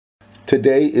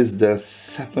Today is the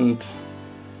 7th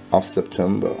of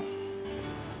September.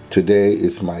 Today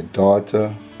is my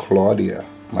daughter Claudia,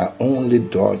 my only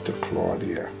daughter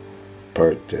Claudia,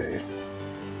 birthday.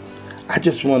 I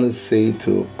just want to say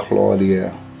to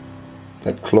Claudia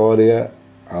that Claudia,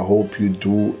 I hope you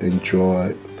do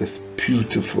enjoy this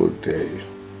beautiful day.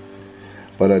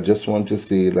 But I just want to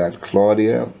say that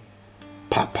Claudia,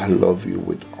 Papa love you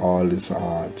with all his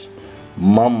heart.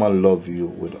 Mama love you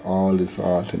with all his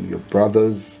heart, and your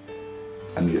brothers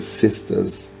and your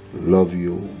sisters love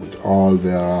you with all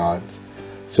their heart.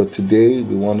 So today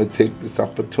we want to take this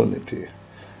opportunity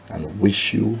and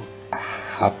wish you a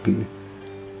happy,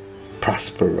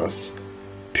 prosperous,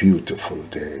 beautiful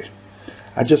day.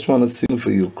 I just want to sing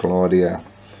for you, Claudia.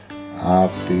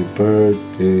 Happy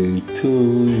birthday to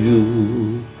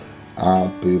you.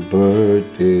 Happy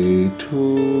birthday to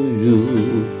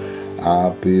you.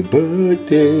 Happy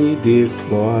birthday, dear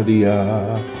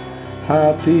Claudia.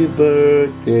 Happy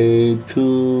birthday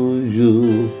to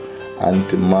you.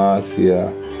 Auntie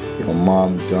Marcia, your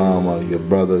mom Dharma, your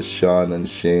brothers Sean and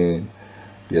Shane,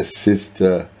 your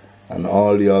sister, and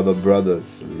all the other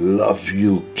brothers love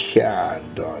you,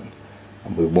 can't done.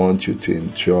 And we want you to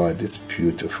enjoy this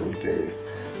beautiful day.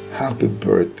 Happy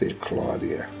birthday,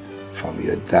 Claudia, from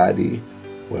your daddy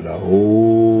with a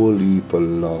whole heap of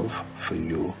love for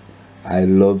you. I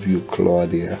love you,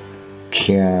 Claudia,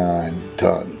 can't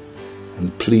done.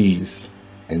 And please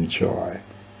enjoy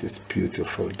this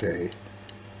beautiful day.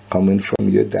 Coming from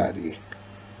your daddy,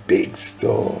 Big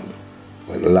Stone,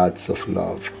 with lots of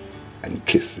love and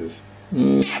kisses.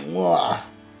 Mwah.